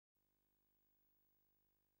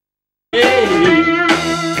Throw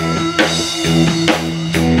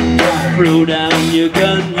down your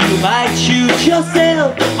gun, you might shoot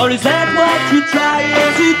yourself. Or is that what you're trying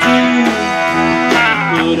to do?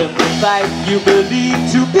 Put up the fight you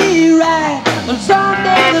believe to be right, and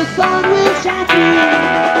someday the sun will shine through.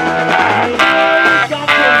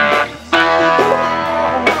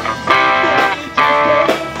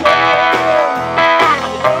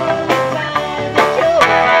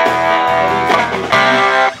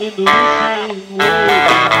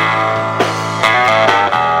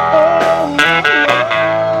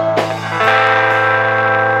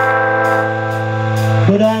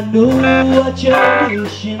 But I know what you're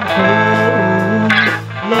wishing for.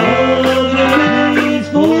 Love and a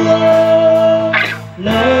peaceful world.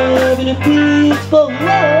 Love and a peaceful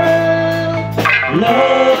world.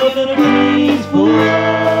 Love and a peaceful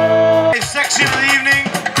world. This section of the evening.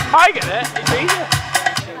 I get it. It's easy.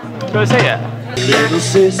 Go say it. Little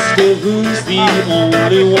sister, who's the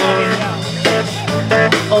only one?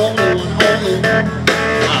 Only one, only one.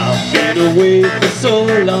 I've been away for so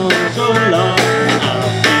long, so long.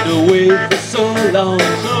 I've been away for so long,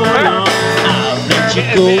 so long. I've let you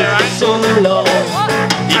go for so long.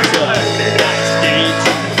 It's a nice day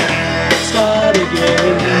to start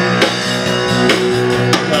again.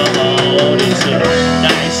 Come on, it's a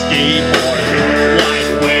nice day for a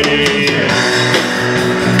white wedding.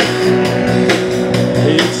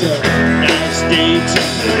 It's a nice day to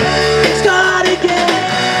start again.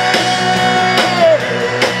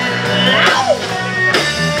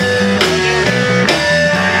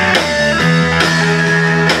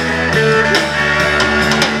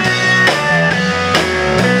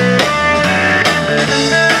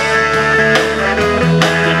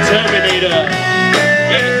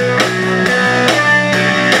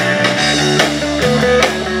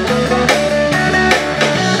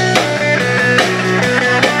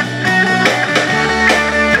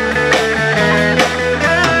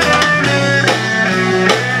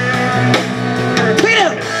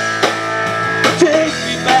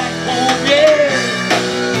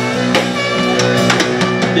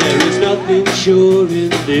 Sure in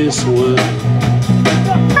this world,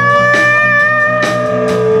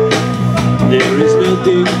 there is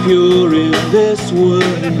nothing pure in this world,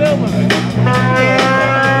 and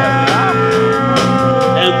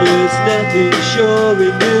there's nothing sure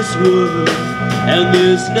in this world, and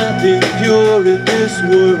there's nothing pure in this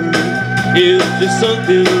world. If there's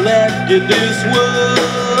something left in this world,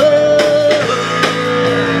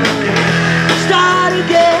 start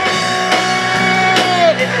again.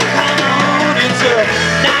 It's a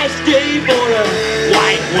nice day for a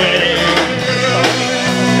white wedding.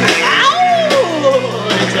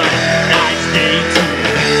 Ow! It's a nice day to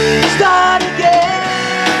start again.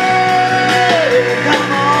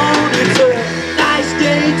 Come on, it's a nice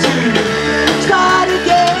day to start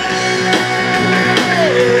again.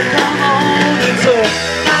 Come on, it's a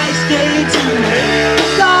nice day to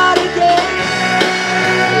start again.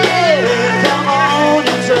 Come on,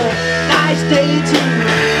 it's a nice day to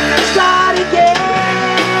start again.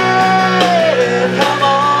 Come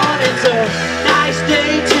on, it's a nice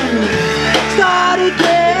day to start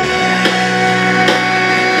again.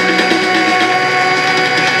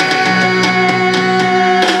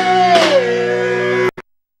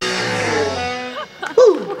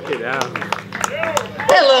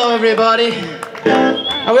 Hello, everybody.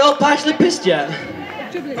 Are we all partially pissed yet?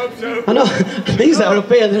 Hope so. I know. These that are up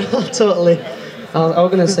here, they're all totally. I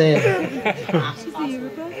was gonna say.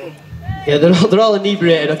 Yeah, they're all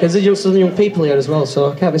inebriated, okay? There's some young people here as well,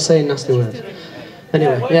 so I can't be saying nasty words.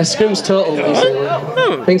 Anyway, yeah, Scrim's total recently.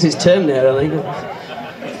 Thinks it's Terminator, I think.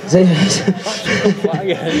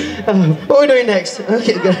 What are we doing next?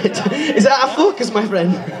 Okay, good. Is that out of focus, my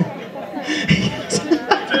friend? Turn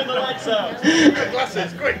the lights out.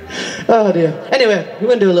 Glasses, quick. Oh dear. Anyway, we're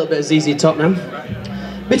going to do a little bit of ZZ Top now.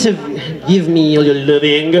 Bit of Give Me All Your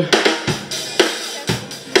Loving.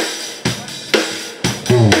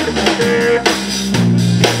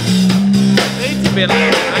 Be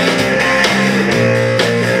like,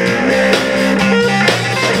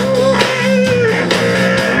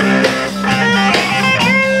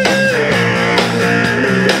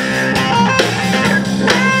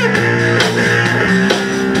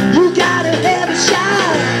 you gotta have a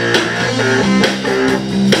shot,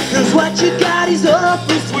 'cause what you got is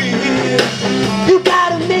awful sweet. You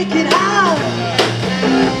gotta make it hot,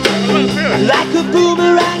 like a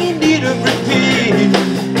boomerang in need of repeat.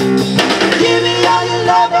 Give me all your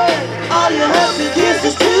loving, all your hugs and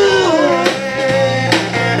kisses too.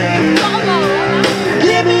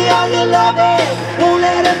 Give me all your loving, won't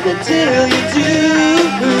let up until you do.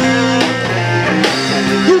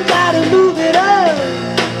 You gotta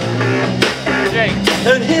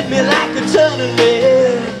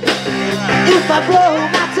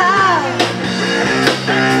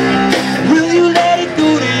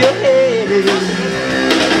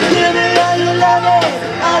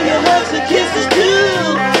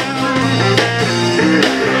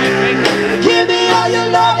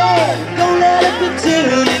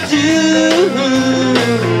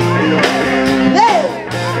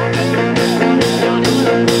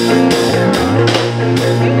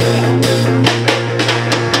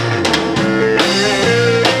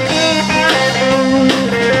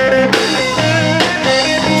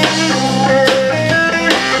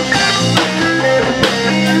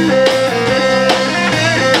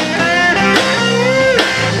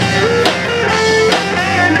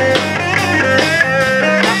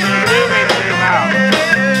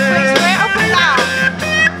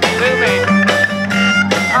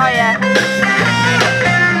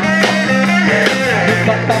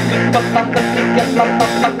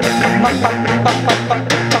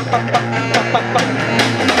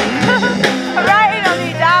writing on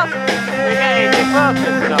you down. You're getting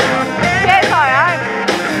defocused now. Yes, I am.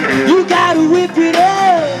 You gotta whip it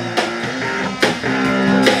up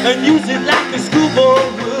and use it like a schoolboy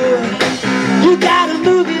would. You gotta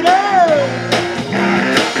move it up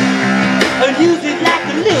and use it like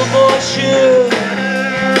a little boy should.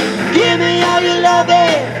 Give me all your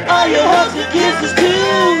loving, all your hugs and kisses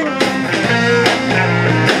too.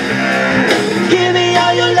 Give me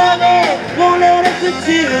all your loving, won't let it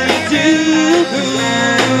until you do.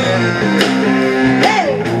 Hey!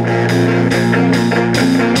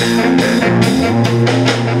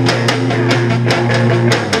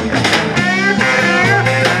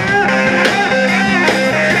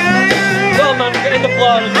 Go on, man, get in the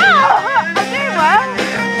floor. Oh, I'm doing well.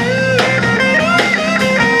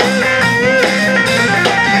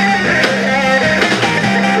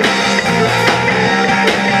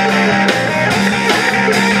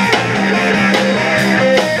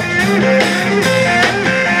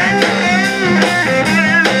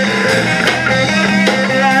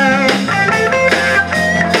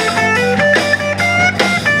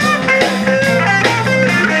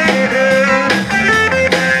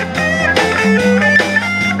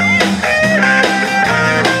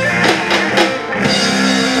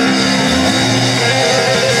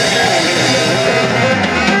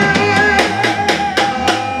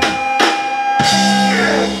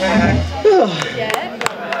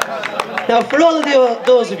 Now, for all of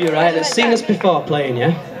those of you, right, that's seen us before playing,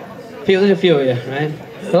 yeah? There's a few of you, right?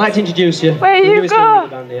 I'd like to introduce you. Where you go? Yeah,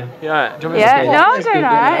 do you want me to Yeah, stay? no, I'm doing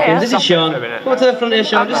alright. Okay, Yeah. this is Shawn. Go to the front here,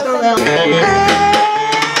 Shawn. Just stand there.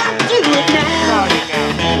 Do it now.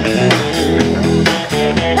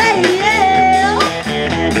 Hey, yeah.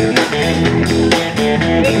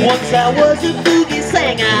 Once I was a boogie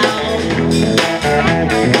singer,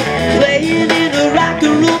 playing in a rock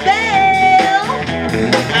and roll band.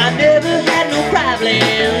 I never had no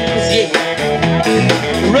problems, yeah.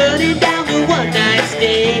 Running down the one night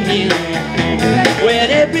stand when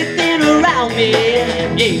everything around me,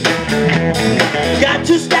 yeah, got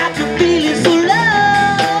to stop to feeling so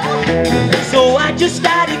low. So I just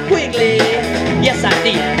started quickly, yes I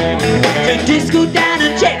did, to disco down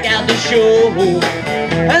and check out the show.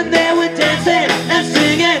 And they were dancing and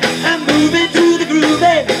singing and moving to the groove.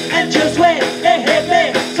 And just when they hit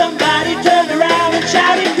me, somebody turned around and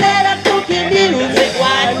shouted, play that funky music,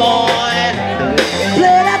 white boy.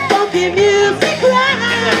 Play that funky music,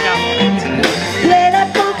 right. Play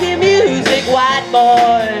that funky music, white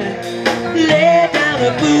boy. Lay down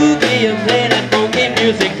a boogie and play that funky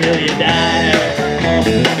music till you die.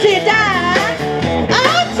 Till you die,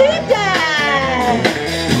 oh till you die.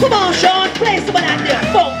 Come on, Shawn, play some of that there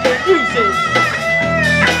funky music.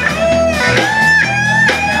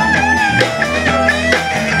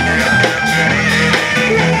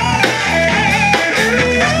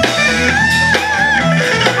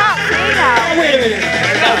 Wait a minute.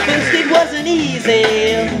 At first it wasn't easy,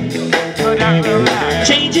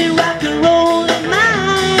 changing rock and roll in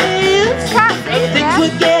minds. Things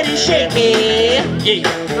were getting shaky, yeah.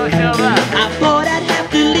 I thought I'd have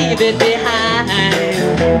to leave it behind,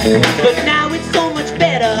 but now it's so much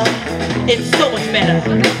better. It's so much better.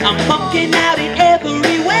 I'm pumping out in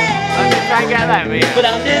every way, but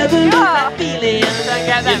I'll never lose that feeling.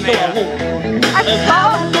 Yes, no, I won't. Of how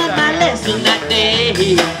I learned my lesson that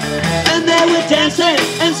day. And they were dancing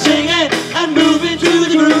and singing and moving to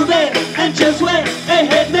the groove. And just when they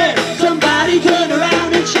hit me, somebody turned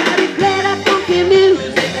around and shouted, play that funky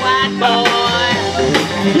music, white boy.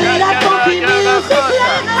 Play that funky music,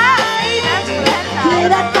 white boy. Play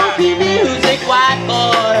that funky music, white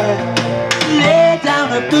boy. Lay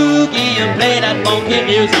down a boogie and play that funky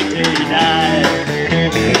music till you die.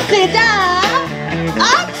 Till you die,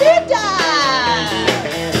 oh till you die.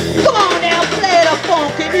 Come on now, play the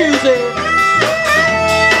funky music.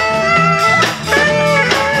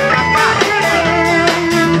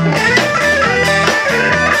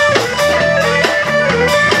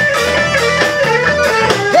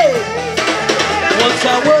 Hey, once I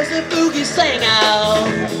was a boogie singer,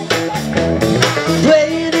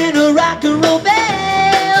 playing in a rock and roll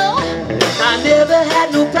band. I never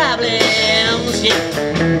had no problems, yeah,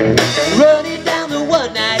 running down the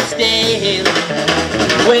one night stand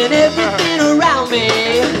when everything around me,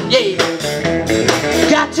 yeah,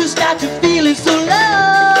 got to start to feeling so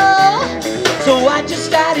low. So I just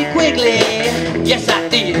started quickly, yes I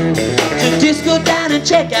did, to disco down and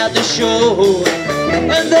check out the show.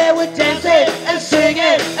 And they were dancing and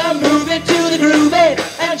singing and moving to the groove.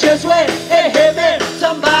 And just when it hit me,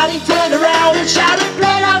 somebody turned around and shouted,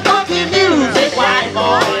 play that funky music, white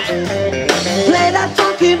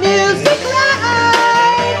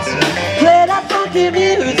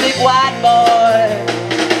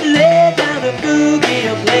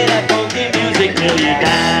till you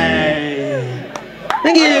die.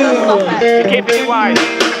 Thank you. Keep it wide.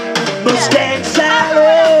 Mustang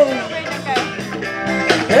Sally.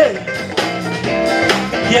 Hey.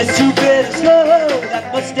 Yes, you better slow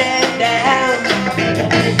that Mustang down.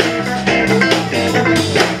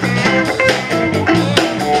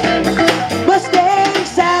 Mustang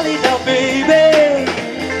Sally, now baby.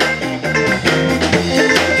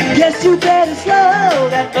 Yes, you better slow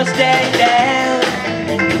that Mustang down.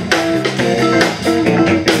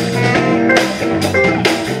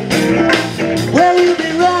 Well, you've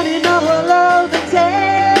been running all over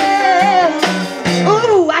town.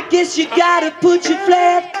 Ooh, I guess you gotta put your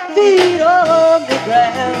flat feet on the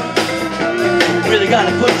ground. Really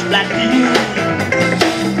gotta put your flat feet.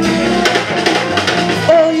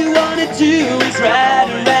 All you wanna do is ride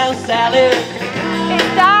around Sally.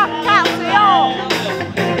 It's dark, can't see all.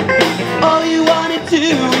 All you wanna do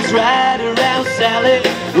is ride around Sally.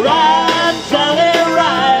 Ride, Sally,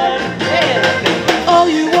 ride. Yeah. All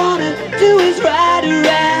you wanna do is ride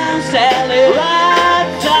around Sally. Ride,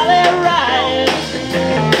 Sally, ride.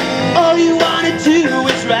 All you wanna do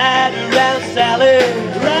is ride around Sally.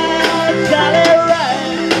 Ride, Sally,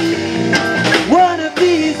 ride. One of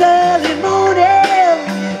these early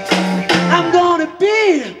mornings, I'm gonna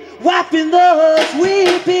be wiping those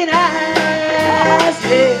weeping eyes.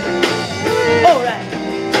 Yeah. All right.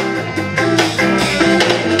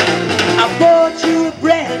 I bought you a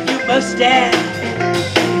brand new Mustang.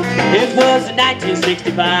 It was in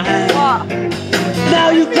 1965. What? Now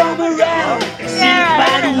you come around, see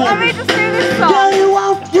by the Let me woman. just do this No, song. you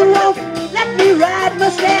won't let me ride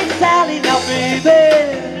Mustang Sally now, baby.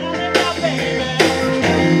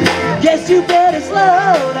 Yes, you better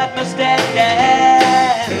slow that Mustang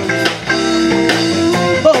down.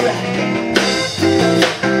 All right.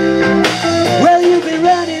 Well, you've been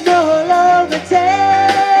running all over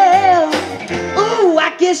town. Ooh, I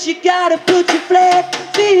guess you gotta put your flat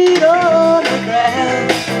feet on the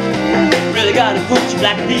ground. Really gotta put your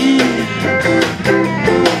flat feet.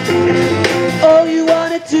 All you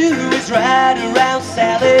wanna do is ride around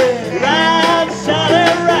Sally. Ride, Sally,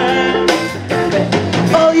 ride.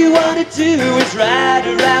 All you wanna do is ride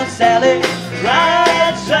around Sally.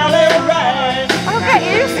 Ride, Sally, ride. I'll get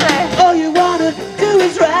used to it. All you wanna do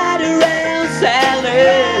is ride around Sally.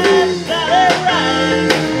 Ride, Sally,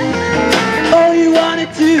 ride. All you wanna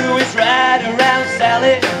do is ride around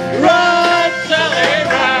Sally. Ride, Sally,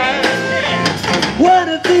 ride. One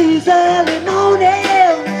of these early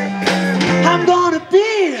mornings, I'm gonna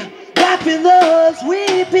be wiping those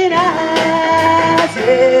weeping eyes.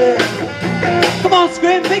 Yeah. Come on,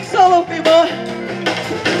 Scrim, big solo, people.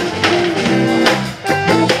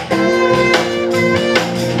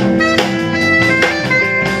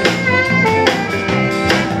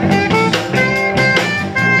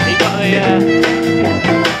 You got the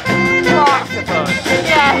What? microphone.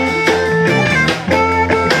 Yeah.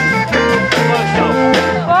 Close up.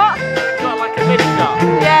 What? Got like a mid shot.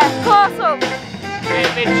 Yeah, close up.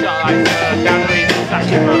 Yeah, mid shot, like down the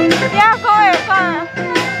saxophone. Yeah, I've got it, I've got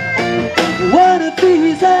it. One of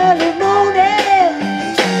these early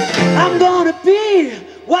mornings, I'm gonna be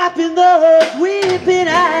wiping those weeping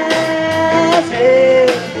eyes. Hey,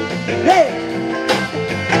 hey.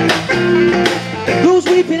 Those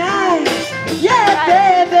weeping eyes, yeah,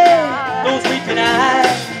 baby. Those weeping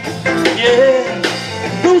eyes, yeah.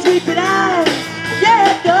 Those weeping eyes,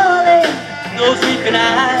 yeah, darling. Those weeping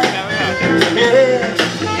eyes, yeah.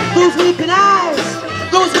 Those weeping eyes,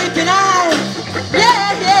 those weeping eyes,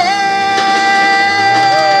 yeah, yeah.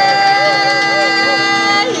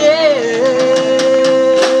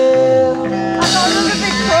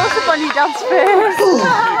 Dance first.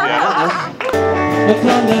 The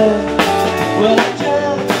thunder will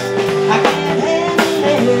adjust. I can't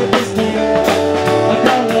handle this thing. The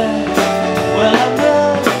thunder will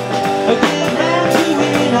adjust. I get round to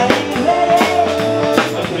it, I ain't ready.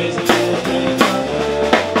 I'm crazy little thing.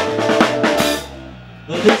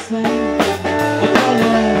 But this thing, the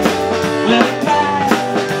thunder will cry.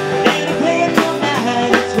 It'll play from my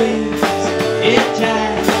heart, it swings, it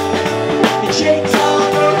jives, it shakes all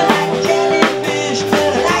over like jellyfish,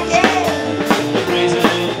 but I like it. The crazy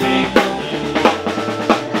little thing.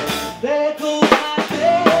 There goes my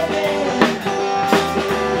baby.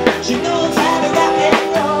 She knows how to rock and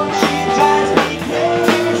roll. She drives me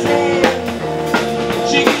crazy.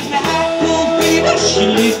 She gives me hot cold fever. She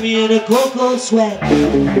leaves me in a cold, cold sweat.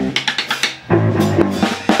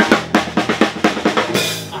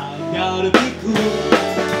 I've gotta be cool,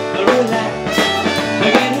 relax,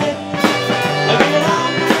 I get hit, I get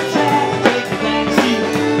on the track, take the back seat,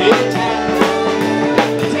 it's time. I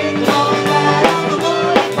take the long ride on the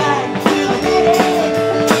morning bike till the day.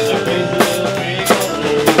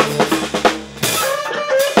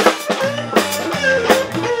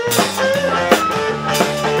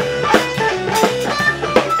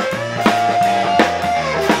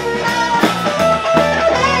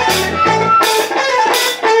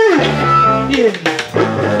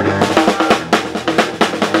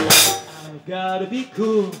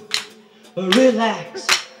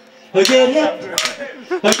 get hip,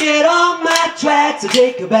 get on my tracks,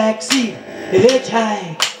 take a back seat,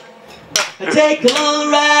 hitchhike, take a long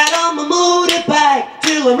ride on my motorbike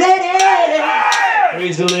till I'm ready.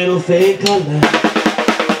 Raise a little fake color.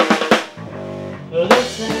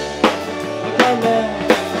 Listen, color.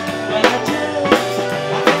 When I just,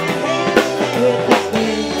 I can't hit this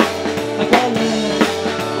thing. Color.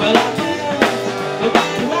 Well, I just, look at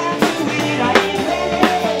the right to it, I ain't ready.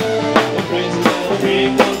 Raise a little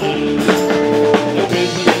fake color.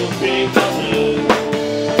 Raise a little fake color.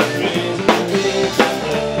 Raise a little fake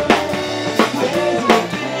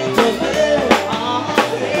color.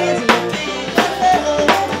 Raise a little fake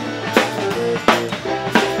color.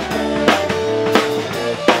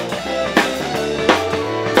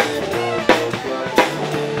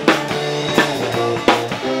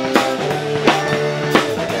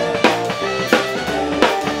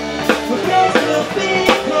 Raise a little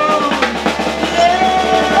fake color.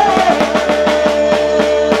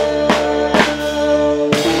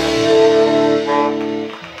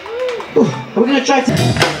 We're gonna try to.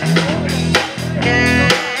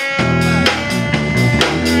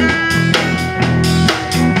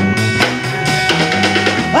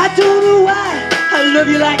 I don't know why I love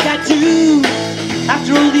you like I do.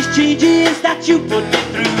 After all these changes that you put me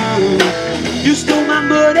through, you stole my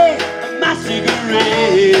money and my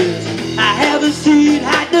cigarettes. I haven't seen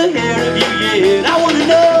hide the hair of you yet. I wanna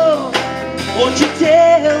know, won't you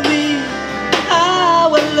tell me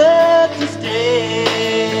how I love to stay?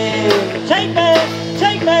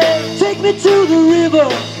 Take me to the river.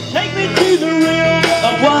 Take me to the river.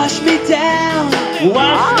 Wash me down.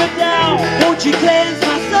 Wash me down. Won't you cleanse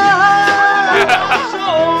my soul?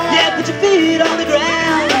 Yeah, put your feet on the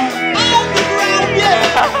ground. On the ground,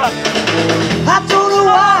 yeah. I don't know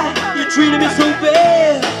why you treated me so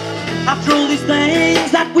bad. After all these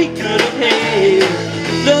things that we could have had.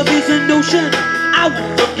 Love is an ocean I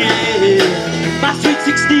won't forget. My sweet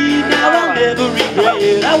 16 now I'll never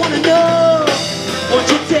regret. I wanna know, won't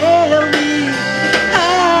you tell me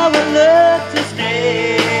how I love to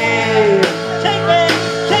stay?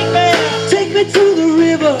 Take me to the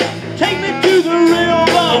river. Take me to the river.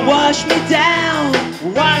 Wash me down.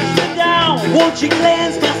 Wash me down. Won't you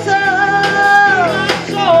cleanse my soul?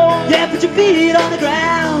 Yeah, put your feet on the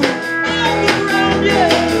ground. On the ground, yeah.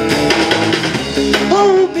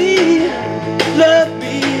 Hold me, love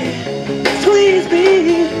me, squeeze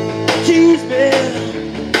me, tease me,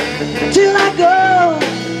 till I go,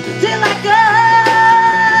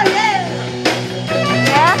 yeah.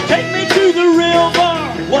 Take me to the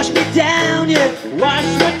river, wash me down, yeah. Wash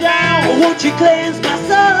me down. Won't you cleanse my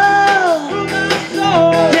soul?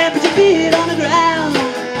 Yeah, put your feet on the ground,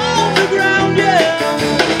 yeah.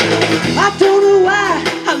 I don't know why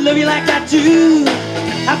I love you like I do.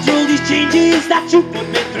 After all these changes that you put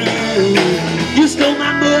me through, you stole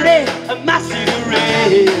my money and my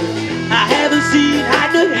cigarettes. I haven't seen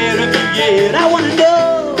hide the hair of you yet. I wanna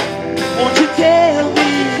know, won't you tell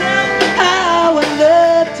me how I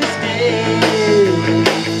love to stay?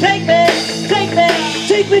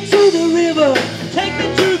 Take me to the river. Take me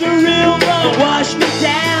to the river. Wash me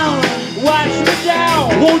down. Wash me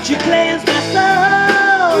down. Won't you cleanse my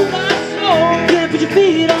soul? Yeah, put your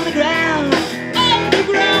feet on the ground. On the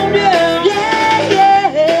ground, yeah. Yeah,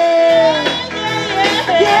 yeah, yeah.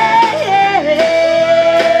 Yeah, yeah.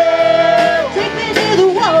 Take me to the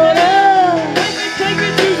water. Take me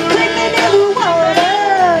to the water.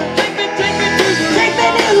 Take me to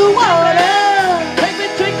the water. Take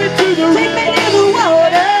me to the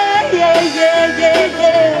water. Yeah, yeah, yeah,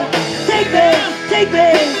 yeah. Take me.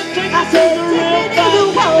 I said, take me to the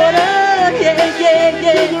water. Yeah, yeah,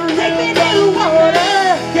 yeah. Take me to the water.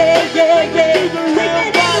 Yeah, yeah, yeah. Take me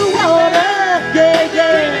to the water. Yeah,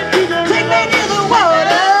 yeah. Take me to the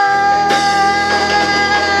water.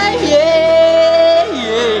 Yeah,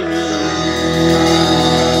 yeah.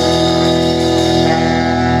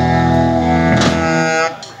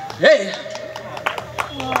 Hey.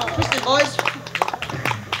 Twist it, boys.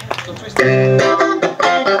 Go twist it.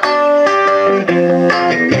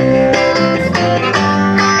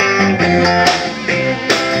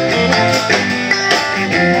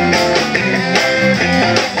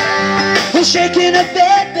 Shaking a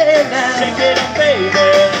baby now. Shaking a baby.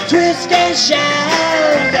 Twist and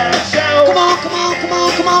shout. Come on, come on, come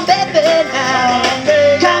on, come on, baby now.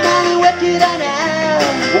 Come on and work it on out.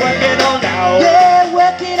 Work it on out. Yeah,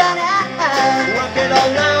 work it on out. Work it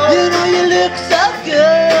on out. You know you look so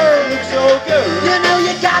good. Look so good. You know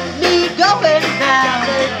you got me going now.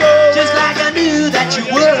 Just like I knew that you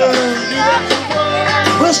would.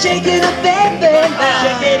 Well, shaking a baby now.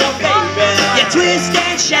 Shaking a baby. You twist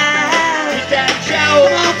and shout.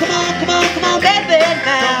 Come on, come on.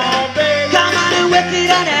 now. Come on and work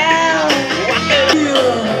it on now.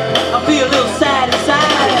 I feel a little sad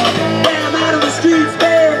inside when I'm out on the streets,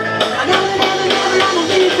 babe. I never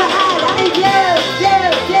need to hide. I need you, you,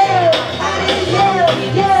 you. I need you,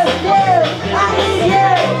 you, you. I need you,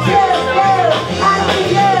 you, you. I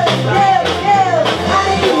need you, you, you. I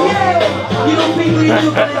need you. You don't think we do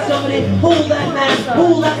find somebody? Hold that man,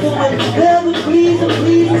 hold that woman. Love and please and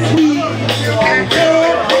sweet.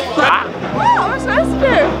 What am I supposed to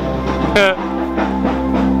do?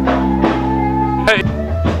 Hey.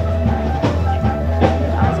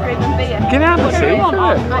 Ice cream and beer. Get out of the seat.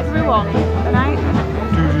 Like everyone. Right?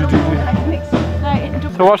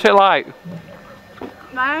 So what's it like?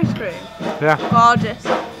 My ice cream. Yeah. Gorgeous.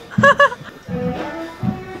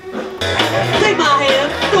 Take my hand,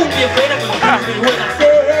 don't be afraid I'm gonna do what I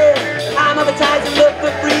say. I'm advertising, look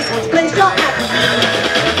for free, so it's place your hat for me.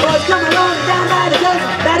 Boys come along down by the dozen,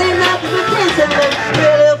 that ain't nothing but kids and them.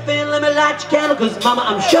 Real little fin, let me light your candle, cause mama,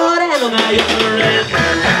 I'm sure to handle now you're surrender.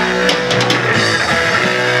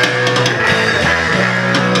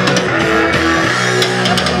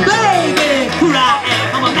 Baby, here I am,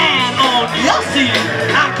 I'm a man on your scene.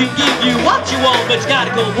 I can give you what you want, but you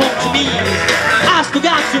gotta go home to me. I still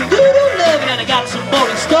got some doo-doo loving and I got some more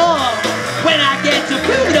in store. When I get to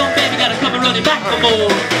prove it on, baby, gotta come and running back for more.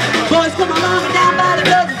 Boys come along and down by the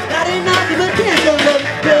dozen, that ain't nothing but kids and love.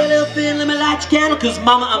 Hey, little fin, let me light your candle, cause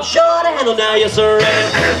mama, I'm sure to handle now you're surrender.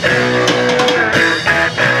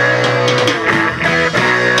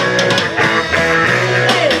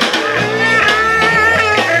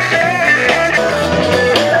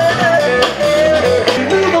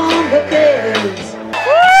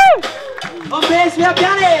 We have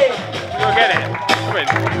Danny! Go get it. Come in.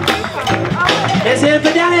 Let's hear it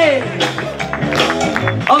for Danny!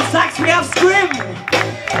 On sax we have Scrim!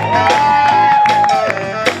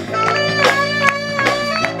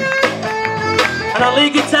 And on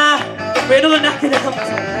lead guitar, we have another knackered out.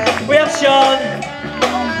 We have Shawn.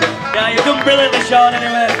 Yeah, you've done brilliantly, Shawn,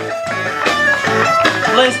 anyway.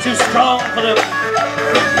 Play's too strong for them.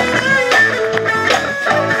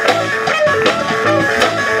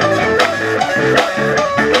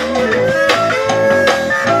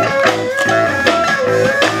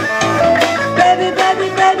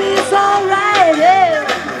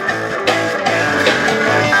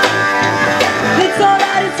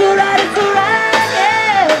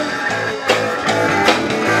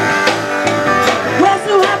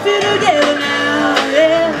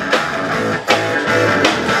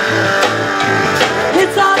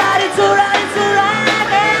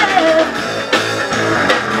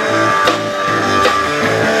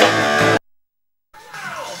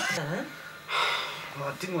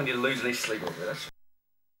 I didn't want you to lose any sleep over this.